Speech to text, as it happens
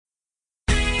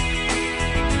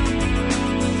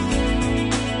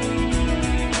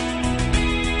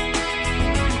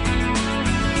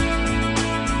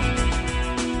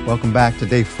Welcome back to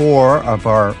day 4 of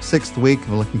our 6th week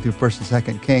of looking through 1st and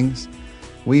 2nd Kings.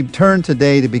 We turn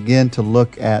today to begin to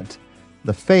look at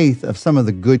the faith of some of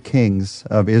the good kings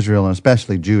of Israel and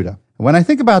especially Judah. When I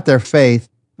think about their faith,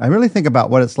 I really think about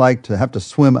what it's like to have to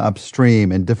swim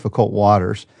upstream in difficult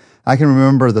waters. I can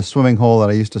remember the swimming hole that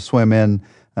I used to swim in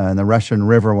the Russian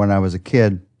River when I was a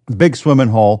kid. The big swimming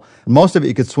hole. Most of it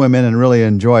you could swim in and really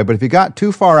enjoy, but if you got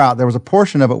too far out, there was a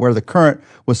portion of it where the current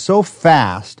was so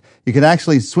fast, you could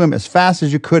actually swim as fast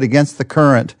as you could against the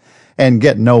current and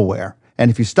get nowhere. And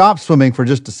if you stopped swimming for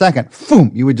just a second,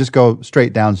 boom, you would just go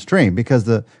straight downstream because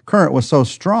the current was so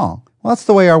strong. Well, that's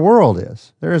the way our world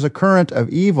is. There is a current of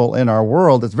evil in our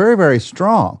world that's very, very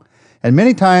strong. And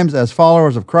many times as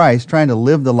followers of Christ, trying to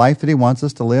live the life that He wants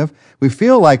us to live, we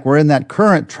feel like we're in that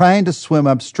current trying to swim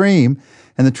upstream.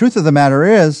 And the truth of the matter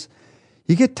is,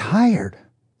 you get tired.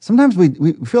 Sometimes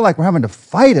we feel like we're having to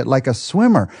fight it like a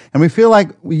swimmer. And we feel like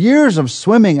years of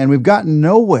swimming and we've gotten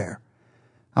nowhere.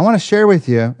 I want to share with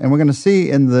you, and we're going to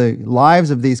see in the lives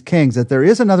of these kings, that there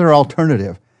is another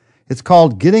alternative. It's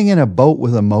called getting in a boat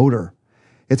with a motor.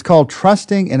 It's called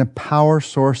trusting in a power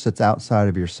source that's outside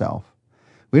of yourself.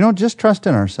 We don't just trust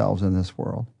in ourselves in this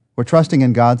world. We're trusting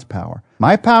in God's power.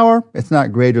 My power, it's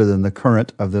not greater than the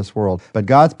current of this world, but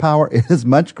God's power is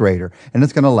much greater, and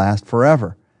it's going to last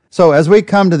forever. So as we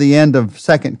come to the end of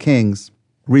 2 Kings,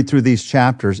 read through these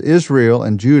chapters, Israel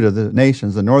and Judah, the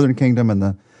nations, the northern kingdom and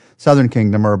the southern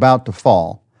kingdom, are about to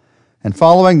fall. And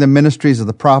following the ministries of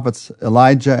the prophets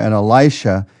Elijah and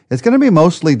Elisha, it's going to be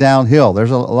mostly downhill. There's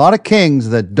a lot of kings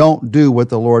that don't do what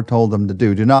the Lord told them to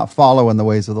do not follow in the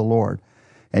ways of the Lord.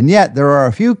 And yet there are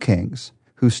a few kings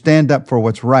who stand up for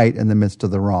what's right in the midst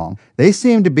of the wrong. They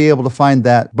seem to be able to find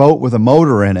that boat with a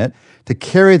motor in it to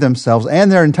carry themselves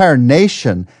and their entire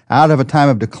nation out of a time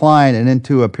of decline and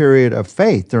into a period of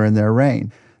faith during their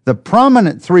reign. The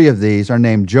prominent 3 of these are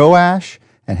named Joash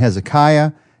and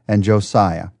Hezekiah and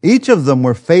Josiah. Each of them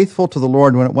were faithful to the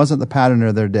Lord when it wasn't the pattern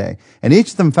of their day. And each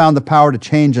of them found the power to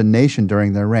change a nation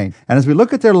during their reign. And as we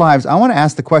look at their lives, I want to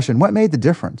ask the question, what made the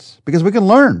difference? Because we can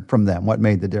learn from them what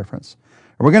made the difference.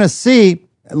 And we're going to see,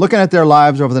 looking at their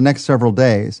lives over the next several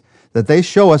days, that they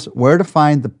show us where to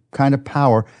find the kind of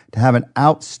power to have an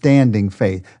outstanding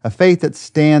faith, a faith that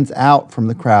stands out from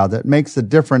the crowd, that makes a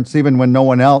difference even when no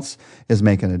one else is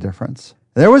making a difference.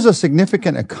 There was a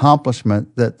significant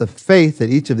accomplishment that the faith that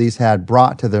each of these had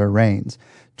brought to their reigns.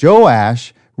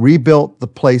 Joash rebuilt the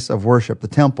place of worship, the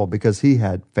temple, because he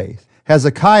had faith.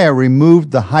 Hezekiah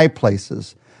removed the high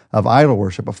places of idol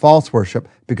worship, of false worship,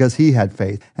 because he had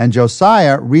faith. And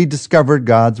Josiah rediscovered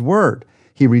God's word.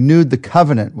 He renewed the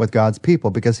covenant with God's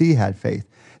people because he had faith.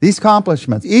 These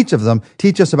accomplishments, each of them,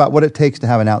 teach us about what it takes to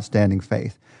have an outstanding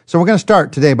faith. So we're going to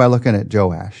start today by looking at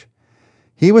Joash.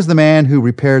 He was the man who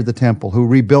repaired the temple, who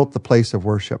rebuilt the place of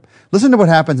worship. Listen to what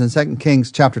happens in 2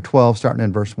 Kings chapter 12, starting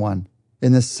in verse 1.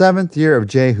 In the 7th year of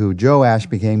Jehu, Joash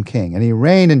became king, and he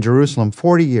reigned in Jerusalem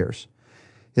 40 years.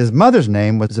 His mother's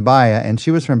name was Zibiah, and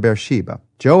she was from Beersheba.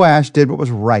 Joash did what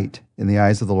was right in the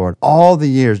eyes of the Lord all the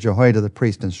years Jehoiada the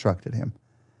priest instructed him.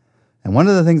 And one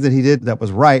of the things that he did that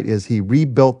was right is he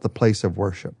rebuilt the place of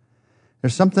worship.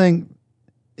 There's something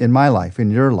in my life,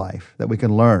 in your life, that we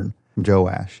can learn from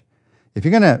Joash. If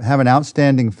you're going to have an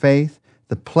outstanding faith,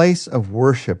 the place of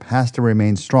worship has to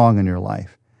remain strong in your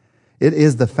life. It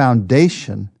is the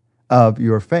foundation of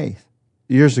your faith.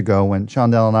 Years ago, when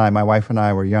Shondell and I, my wife and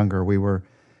I, were younger, we were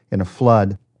in a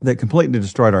flood that completely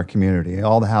destroyed our community.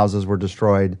 All the houses were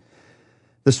destroyed.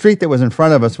 The street that was in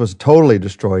front of us was totally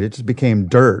destroyed. It just became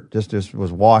dirt, just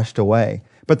was washed away.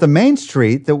 But the main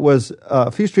street that was a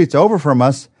few streets over from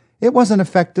us, it wasn't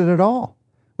affected at all.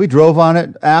 We drove on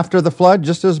it after the flood,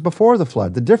 just as before the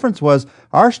flood. The difference was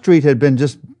our street had been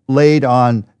just laid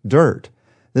on dirt.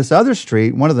 This other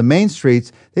street, one of the main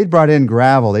streets, they'd brought in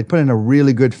gravel. They'd put in a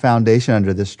really good foundation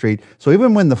under this street. So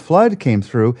even when the flood came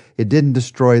through, it didn't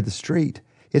destroy the street.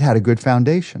 It had a good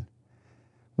foundation.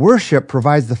 Worship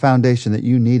provides the foundation that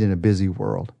you need in a busy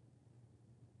world.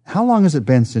 How long has it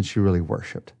been since you really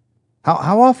worshiped?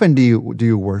 How often do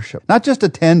you worship? Not just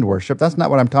attend worship, that's not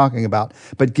what I'm talking about,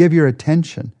 but give your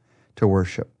attention to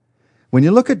worship. When you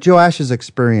look at Joash's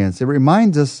experience, it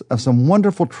reminds us of some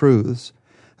wonderful truths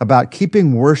about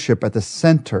keeping worship at the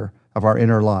center of our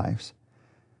inner lives.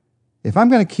 If I'm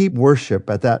going to keep worship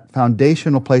at that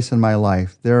foundational place in my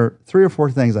life, there are 3 or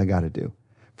 4 things I got to do.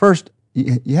 First,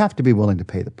 you have to be willing to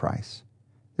pay the price.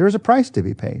 There is a price to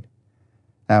be paid.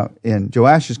 Now, in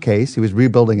Joash's case, he was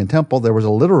rebuilding a temple. There was a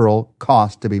literal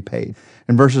cost to be paid.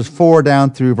 In verses 4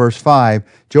 down through verse 5,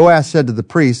 Joash said to the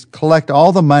priests, "Collect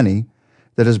all the money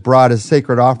that is brought as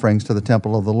sacred offerings to the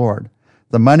temple of the Lord."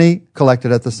 the money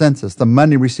collected at the census, the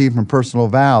money received from personal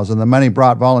vows, and the money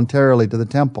brought voluntarily to the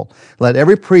temple. Let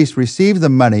every priest receive the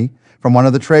money from one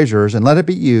of the treasurers, and let it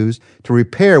be used to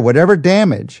repair whatever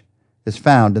damage is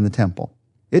found in the temple.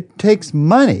 It takes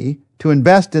money to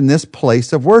invest in this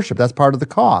place of worship. That's part of the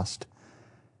cost.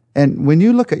 And when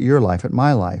you look at your life, at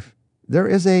my life, there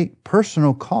is a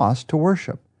personal cost to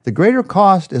worship. The greater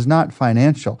cost is not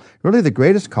financial. Really, the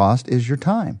greatest cost is your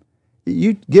time.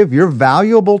 You give your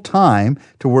valuable time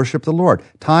to worship the Lord.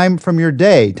 Time from your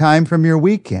day, time from your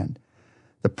weekend.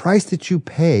 The price that you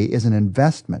pay is an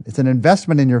investment. It's an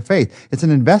investment in your faith. It's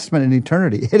an investment in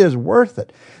eternity. It is worth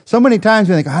it. So many times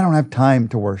we think, I don't have time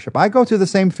to worship. I go through the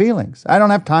same feelings. I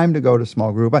don't have time to go to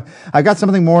small group. I got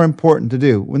something more important to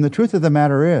do. When the truth of the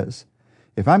matter is,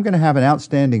 if I'm going to have an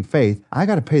outstanding faith, I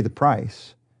got to pay the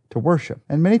price to worship.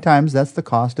 And many times that's the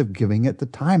cost of giving it the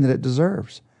time that it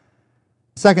deserves.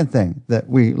 Second thing that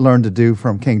we learn to do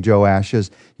from King Joash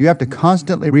is you have to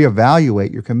constantly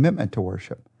reevaluate your commitment to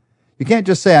worship. You can't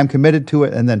just say, I'm committed to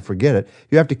it and then forget it.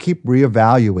 You have to keep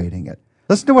reevaluating it.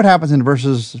 Listen to what happens in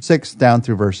verses 6 down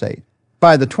through verse 8.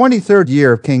 By the 23rd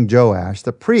year of King Joash,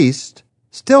 the priest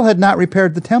still had not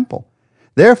repaired the temple.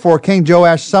 Therefore, King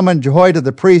Joash summoned Jehoiada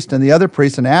the priest and the other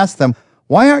priests and asked them,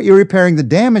 why aren't you repairing the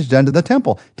damage done to the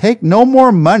temple? Take no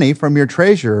more money from your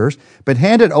treasurers, but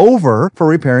hand it over for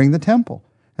repairing the temple.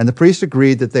 And the priests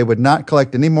agreed that they would not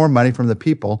collect any more money from the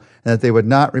people and that they would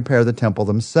not repair the temple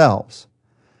themselves.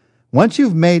 Once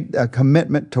you've made a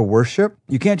commitment to worship,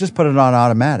 you can't just put it on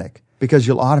automatic because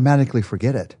you'll automatically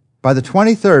forget it. By the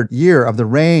 23rd year of the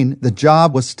reign, the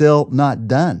job was still not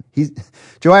done.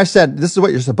 Joash said, this is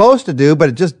what you're supposed to do, but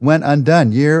it just went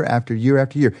undone year after year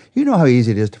after year. You know how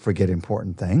easy it is to forget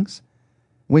important things.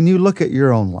 When you look at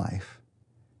your own life,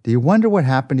 do you wonder what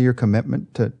happened to your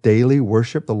commitment to daily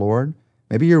worship the Lord?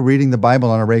 Maybe you're reading the Bible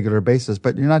on a regular basis,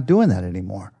 but you're not doing that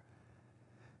anymore.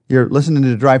 You're listening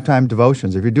to drive time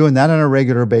devotions. If you're doing that on a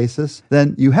regular basis,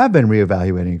 then you have been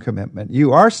reevaluating your commitment.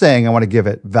 You are saying, I want to give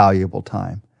it valuable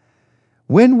time.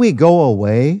 When we go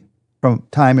away from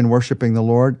time in worshiping the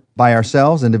Lord by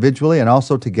ourselves individually and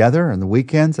also together on the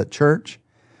weekends at church,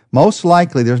 most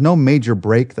likely there's no major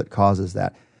break that causes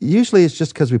that. Usually it's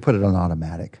just because we put it on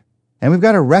automatic. And we've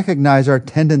got to recognize our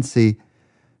tendency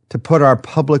to put our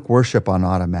public worship on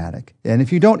automatic. And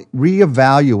if you don't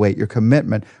reevaluate your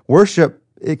commitment, worship,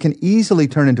 it can easily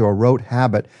turn into a rote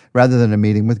habit rather than a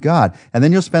meeting with God. And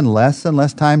then you'll spend less and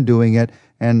less time doing it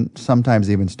and sometimes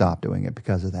even stop doing it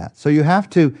because of that. So you have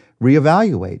to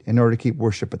reevaluate in order to keep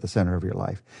worship at the center of your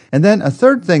life. And then a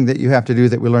third thing that you have to do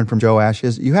that we learned from Joash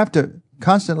is you have to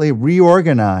constantly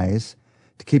reorganize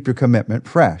to keep your commitment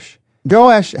fresh.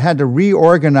 Joash had to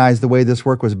reorganize the way this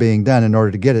work was being done in order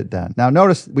to get it done. Now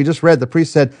notice, we just read the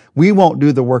priest said, we won't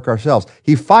do the work ourselves.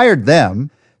 He fired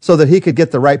them so that he could get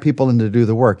the right people in to do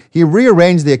the work. He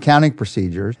rearranged the accounting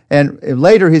procedures, and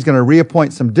later he's going to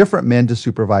reappoint some different men to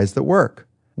supervise the work.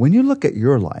 When you look at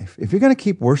your life, if you're going to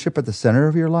keep worship at the center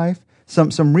of your life,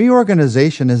 some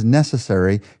reorganization is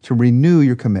necessary to renew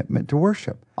your commitment to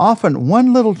worship. Often,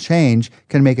 one little change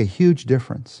can make a huge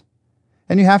difference.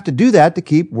 And you have to do that to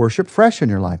keep worship fresh in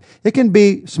your life. It can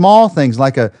be small things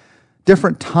like a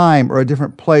different time or a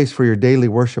different place for your daily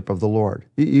worship of the Lord.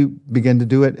 You begin to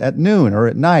do it at noon or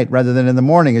at night rather than in the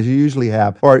morning as you usually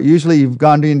have. Or usually you've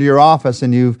gone into your office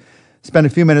and you've spent a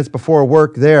few minutes before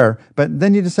work there. But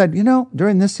then you decide,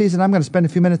 during this season, I'm going to spend a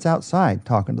few minutes outside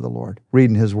talking to the Lord,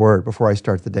 reading His Word before I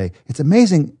start the day. It's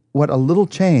amazing what a little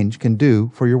change can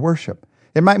do for your worship.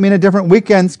 It might mean a different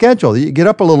weekend schedule. You get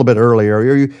up a little bit earlier,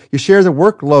 or you share the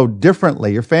workload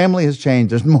differently. Your family has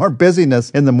changed. There's more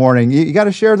busyness in the morning. You got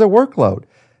to share the workload.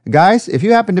 Guys, if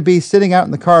you happen to be sitting out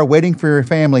in the car waiting for your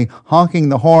family, honking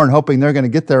the horn, hoping they're going to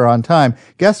get there on time,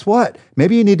 guess what?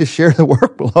 Maybe you need to share the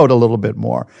workload a little bit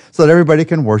more so that everybody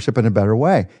can worship in a better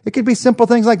way. It could be simple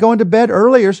things like going to bed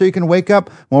earlier so you can wake up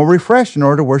more refreshed in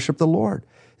order to worship the Lord.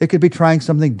 It could be trying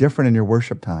something different in your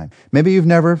worship time. Maybe you've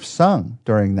never sung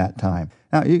during that time.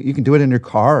 Now, you can do it in your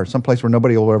car or someplace where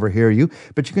nobody will ever hear you,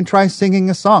 but you can try singing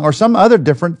a song or some other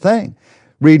different thing.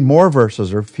 Read more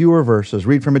verses or fewer verses.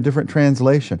 Read from a different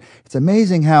translation. It's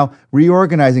amazing how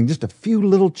reorganizing just a few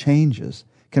little changes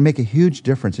can make a huge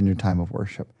difference in your time of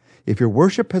worship. If your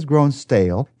worship has grown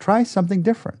stale, try something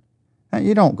different. Now,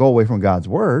 you don't go away from God's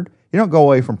Word. You don't go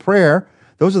away from prayer.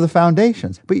 Those are the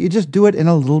foundations. But you just do it in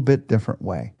a little bit different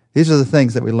way. These are the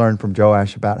things that we learned from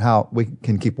Joash about how we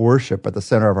can keep worship at the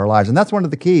center of our lives. And that's one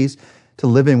of the keys to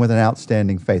living with an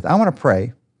outstanding faith. I want to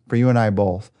pray for you and I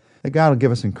both that God will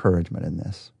give us encouragement in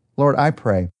this. Lord, I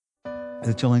pray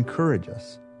that you'll encourage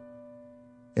us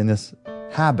in this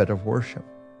habit of worship.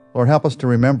 Lord, help us to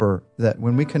remember that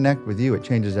when we connect with you, it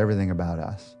changes everything about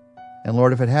us. And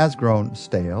Lord, if it has grown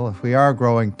stale, if we are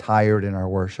growing tired in our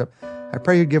worship, I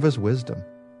pray you'd give us wisdom.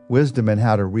 Wisdom in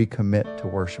how to recommit to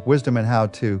worship. Wisdom in how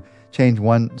to change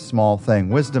one small thing.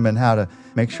 Wisdom in how to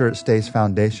make sure it stays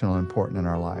foundational and important in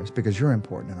our lives, because you're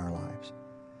important in our lives.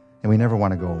 And we never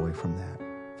want to go away from that.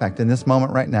 In fact, in this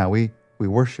moment right now, we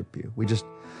worship you. We just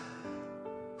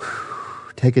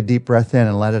take a deep breath in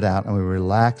and let it out, and we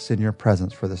relax in your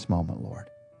presence for this moment, Lord.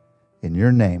 In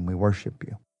your name, we worship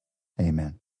you.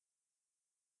 Amen.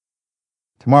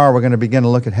 Tomorrow, we're going to begin to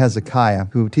look at Hezekiah,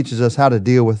 who teaches us how to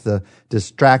deal with the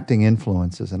distracting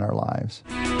influences in our lives.